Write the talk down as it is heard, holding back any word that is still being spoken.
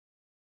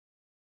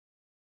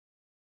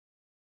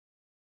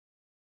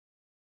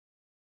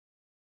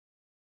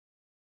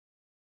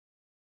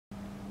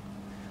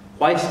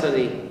Why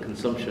study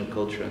consumption,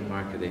 culture and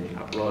marketing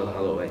at Royal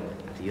Holloway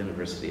at the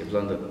University of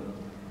London?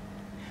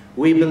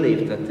 We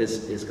believe that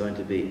this is going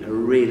to be a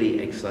really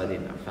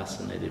exciting and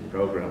fascinating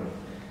program.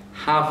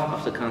 Half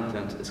of the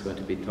content is going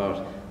to be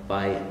taught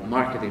by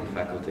marketing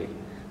faculty,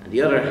 and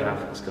the other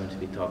half is going to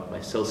be taught by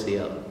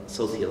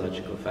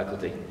sociological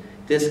faculty.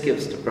 This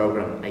gives the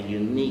program a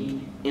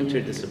unique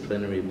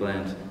interdisciplinary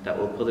blend that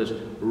will put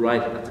it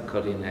right at the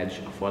cutting edge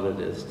of what it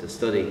is to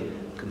study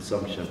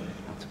consumption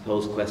and to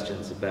pose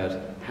questions about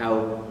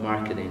how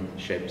marketing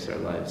shapes our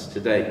lives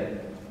today.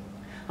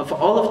 Of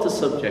all of the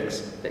subjects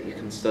that you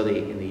can study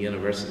in the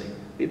university,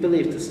 we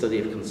believe the study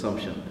of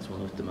consumption is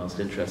one of the most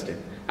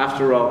interesting.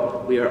 After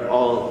all, we are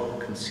all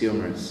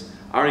consumers.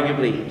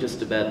 Arguably,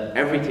 just about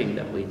everything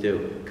that we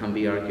do can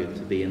be argued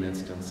to be an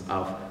instance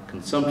of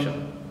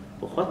consumption.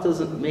 But what does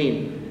it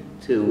mean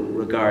to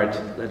regard,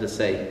 let us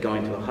say,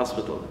 going to a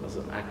hospital as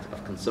an act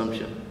of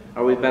consumption?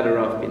 Are we better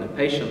off being a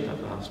patient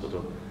of a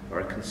hospital or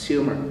a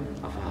consumer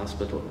of a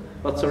hospital?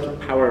 What sort of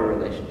power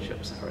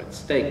relationships are at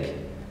stake?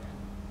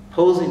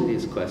 Posing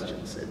these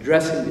questions,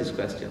 addressing these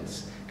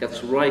questions,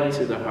 gets right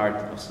to the heart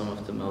of some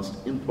of the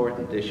most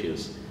important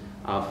issues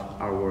of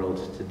our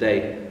world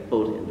today,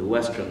 both in the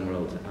Western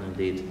world and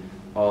indeed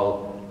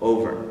all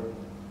over.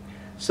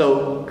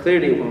 So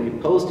clearly, when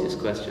we pose these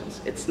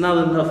questions, it's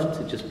not enough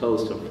to just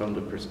pose them from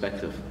the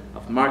perspective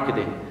of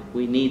marketing.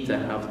 We need to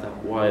have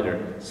that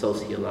wider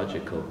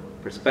sociological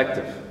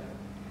perspective.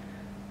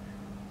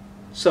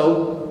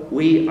 So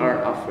we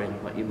are offering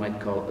what you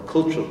might call a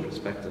cultural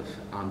perspective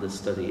on the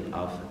study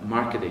of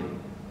marketing.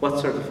 What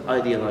sort of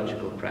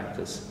ideological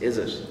practice is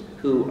it?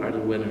 Who are the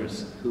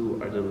winners?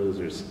 Who are the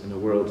losers in a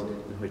world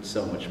in which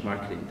so much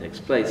marketing takes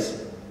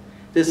place?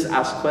 This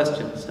asks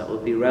questions that will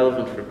be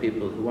relevant for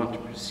people who want to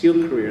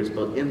pursue careers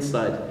both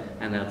inside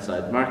and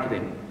outside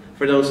marketing.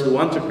 For those who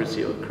want to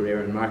pursue a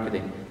career in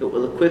marketing, it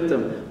will equip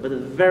them with a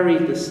very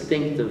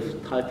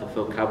distinctive type of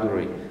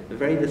vocabulary, a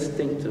very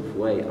distinctive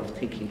way of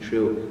thinking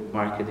through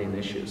marketing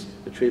issues,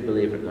 which we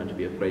believe are going to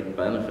be of great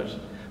benefit.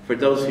 For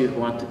those of you who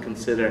want to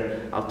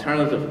consider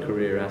alternative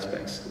career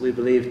aspects, we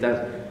believe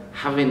that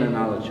having a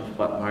knowledge of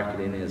what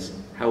marketing is,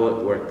 how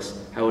it works,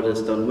 how it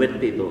is done with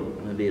people,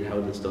 and indeed how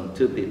it is done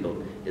to people,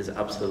 is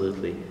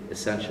absolutely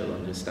essential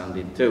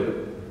understanding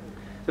too.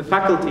 The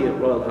faculty at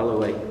Royal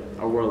Holloway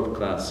are world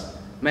class.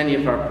 Many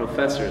of our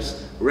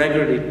professors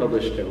regularly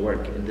publish their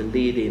work in the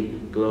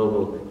leading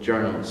global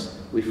journals.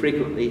 We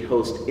frequently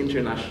host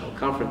international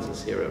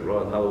conferences here at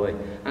Royal Holloway,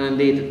 and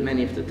indeed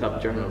many of the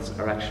top journals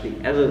are actually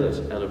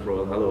edited out of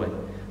Royal Holloway.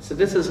 So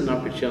this is an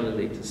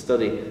opportunity to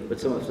study with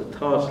some of the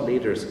thought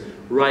leaders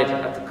right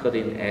at the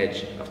cutting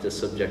edge of this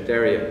subject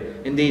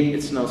area. Indeed,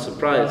 it's no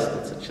surprise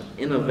that such an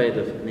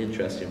innovative and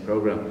interesting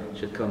program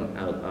should come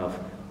out of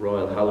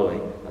Royal Holloway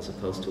as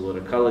opposed to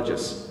other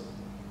colleges.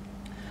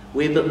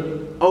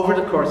 Over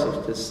the course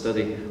of this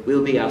study,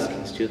 we'll be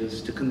asking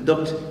students to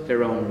conduct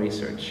their own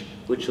research,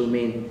 which will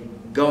mean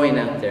going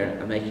out there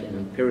and making an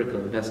empirical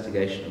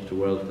investigation of the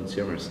world of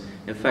consumers.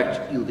 In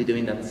fact, you'll be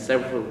doing that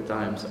several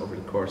times over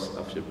the course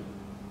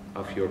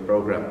of your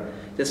program.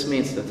 This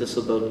means that this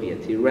will both be a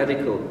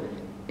theoretical,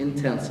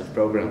 intensive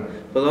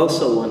program, but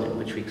also one in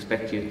which we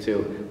expect you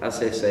to, as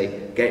they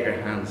say, get your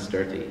hands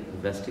dirty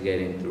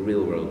investigating the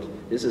real world.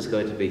 This is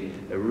going to be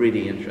a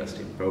really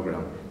interesting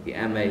program, the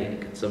MA in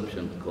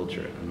Consumption,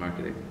 Culture and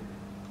Marketing.